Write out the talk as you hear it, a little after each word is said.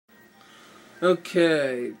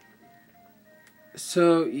Okay.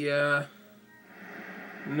 So, yeah.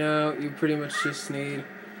 Now you pretty much just need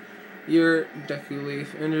your deku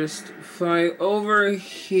leaf and just fly over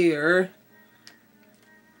here.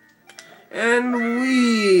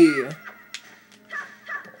 And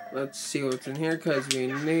let's see what's in here, because we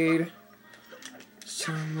need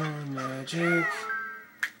some more magic.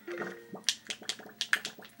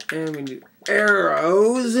 And we need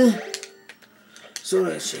arrows. So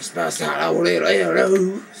let's just bust out all little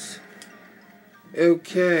arrows.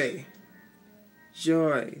 Okay.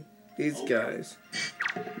 Joy. These guys.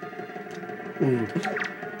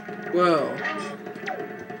 Well.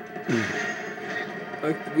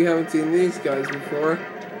 Like, we haven't seen these guys before.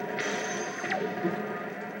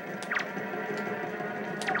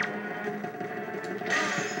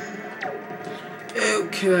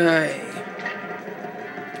 Okay.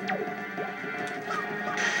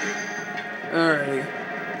 Alrighty.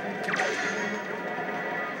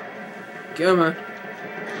 Come on.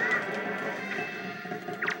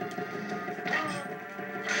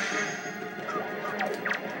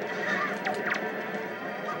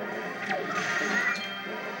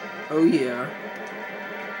 Oh yeah.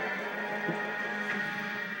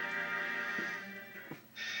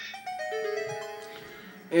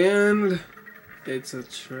 And it's a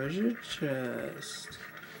treasure chest.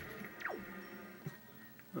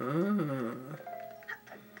 Ah.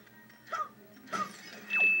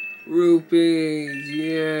 Rupees,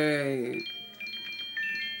 yay.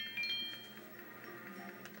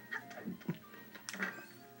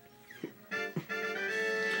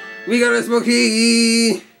 We got a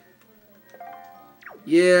smoky!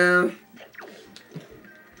 Yeah.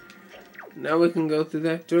 Now we can go through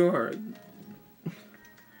that door.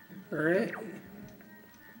 Alright.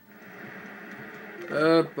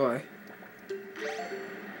 Oh boy.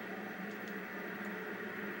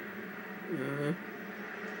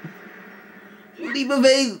 Leap of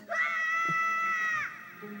faith!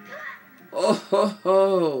 Oh ho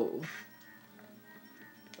ho!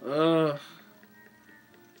 Oh.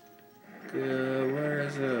 Good. Where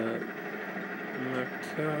is it? My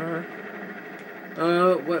car.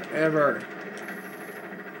 Oh, whatever.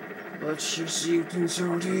 Let's just see what's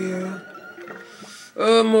out here.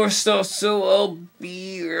 Oh, more stuff, so I'll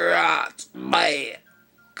be right back.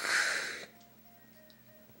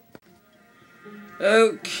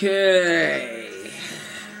 Okay.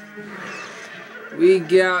 We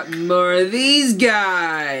got more of these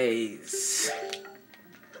guys.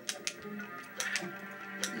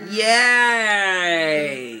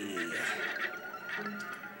 Yay!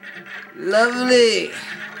 Lovely.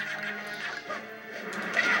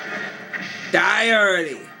 Die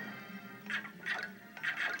already.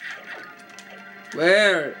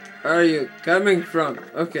 Where are you coming from?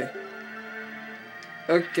 Okay.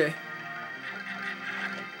 Okay.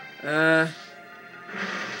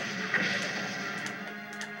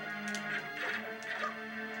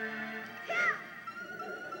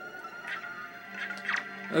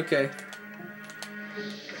 Okay.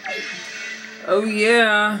 Oh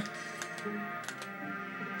yeah.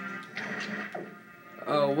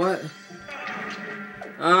 Oh, what?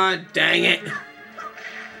 Ah, dang it.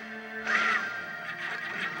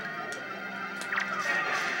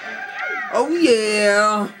 Oh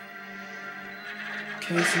yeah.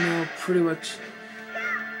 Okay, so now pretty much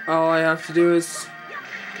all I have to do is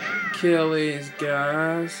kill these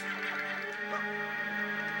guys.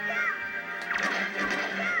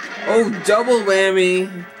 Oh, double whammy.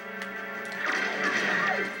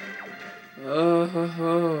 Oh ho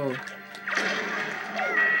ho.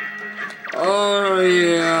 Oh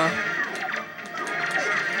yeah.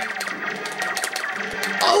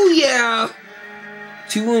 Oh yeah.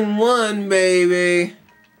 2 in 1, baby.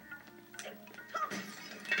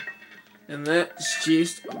 And that's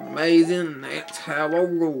just amazing. That's how I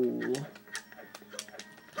roll.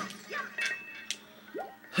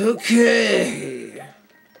 Okay.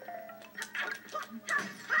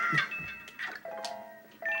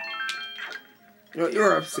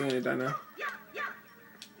 You're upset it, I know.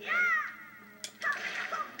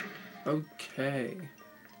 Okay.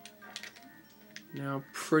 Now,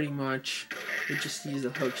 pretty much, we just use a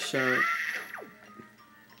hook shot.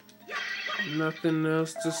 Nothing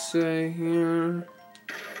else to say here.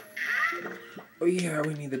 Oh yeah,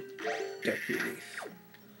 we need the deku leaf.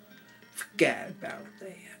 Forgot about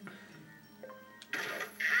that.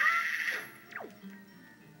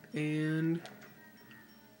 And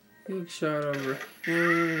hook shot over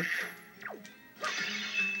here.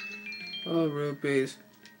 Oh, rupees.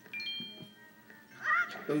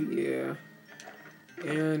 Oh yeah.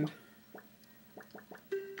 And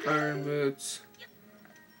iron boots.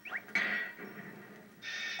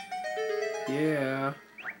 Yeah.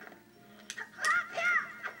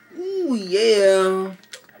 Ooh, yeah.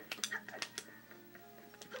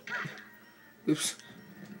 Oops.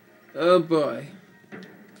 Oh boy.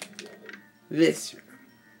 This room.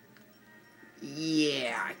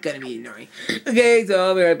 Yeah, gonna be annoying. Okay, so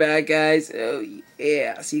I'll be right back, guys. Oh,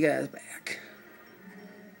 yeah, see you guys back.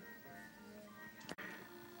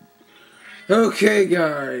 Okay,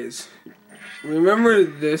 guys. Remember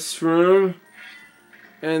this room?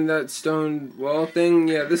 And that stone wall thing?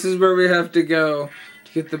 Yeah, this is where we have to go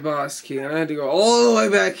to get the boss key. And I had to go all the way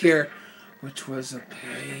back here, which was a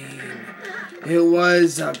pain. It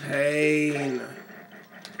was a pain.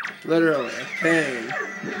 Literally a pain.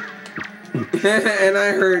 And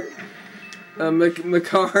I hurt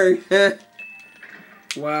Makari.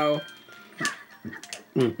 Wow.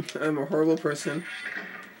 I'm a horrible person.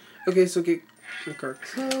 Okay, so get Makari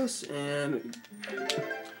close and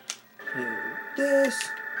this.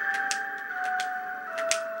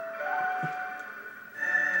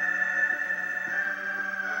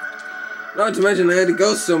 Not to mention I had to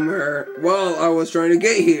go somewhere while I was trying to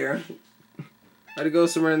get here. I had to go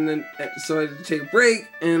somewhere and then so I had to take a break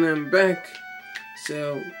and I'm back.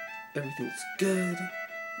 So everything's good.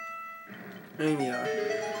 And yeah.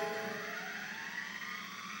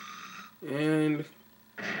 And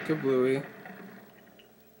kablooey.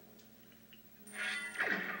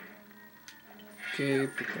 Okay,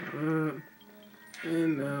 put that on.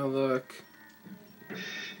 And now look.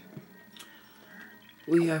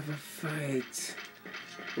 We have a fight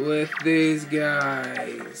with these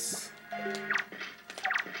guys.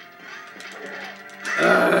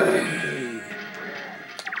 Ay.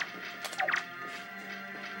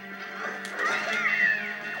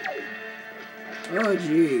 Oh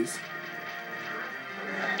jeez.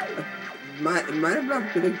 It might have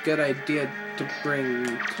not been a good idea to bring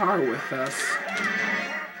Car with us,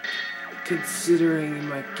 considering he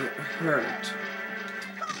might get hurt.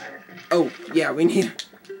 Oh yeah, we need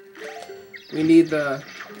the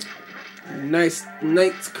nice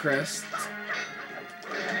Knight's Crest.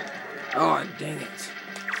 Oh dang it!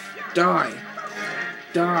 Die!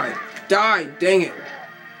 Die! Die! Dang it!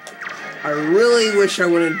 I really wish I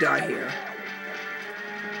wouldn't die here.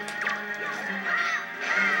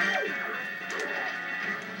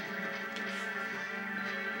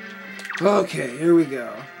 Okay, here we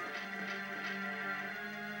go.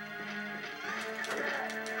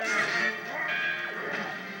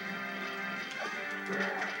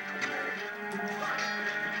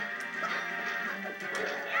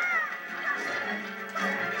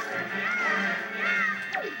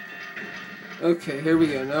 Okay, here we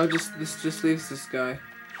go. Now this just leaves this guy.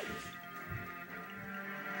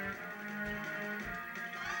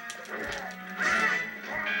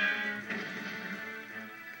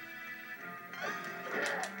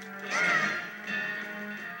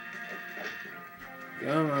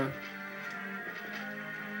 Come on.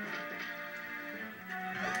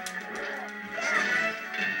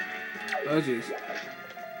 Oh jeez.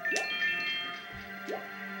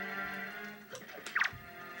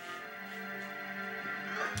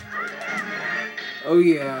 Oh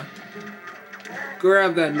yeah.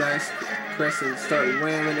 Grab that nice crest and start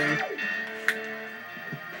whamming him.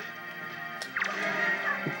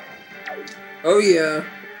 Oh yeah.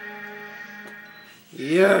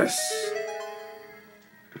 Yes.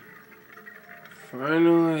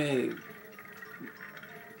 Finally.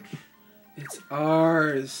 It's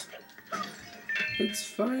ours. It's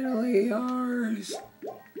finally ours.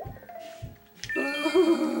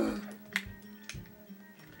 Ah.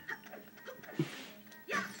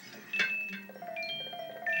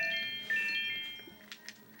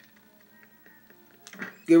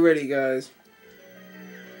 Get ready, guys.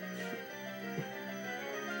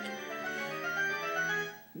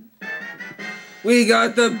 We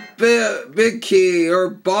got the big key, or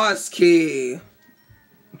boss key.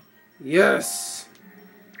 Yes.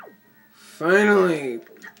 Finally.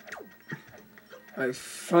 I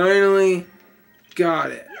finally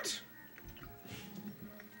got it.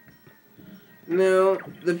 Now,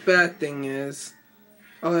 the bad thing is,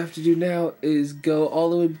 all I have to do now is go all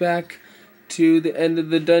the way back to the end of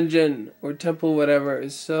the dungeon, or temple, whatever.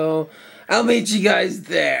 So, I'll meet you guys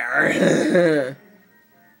there.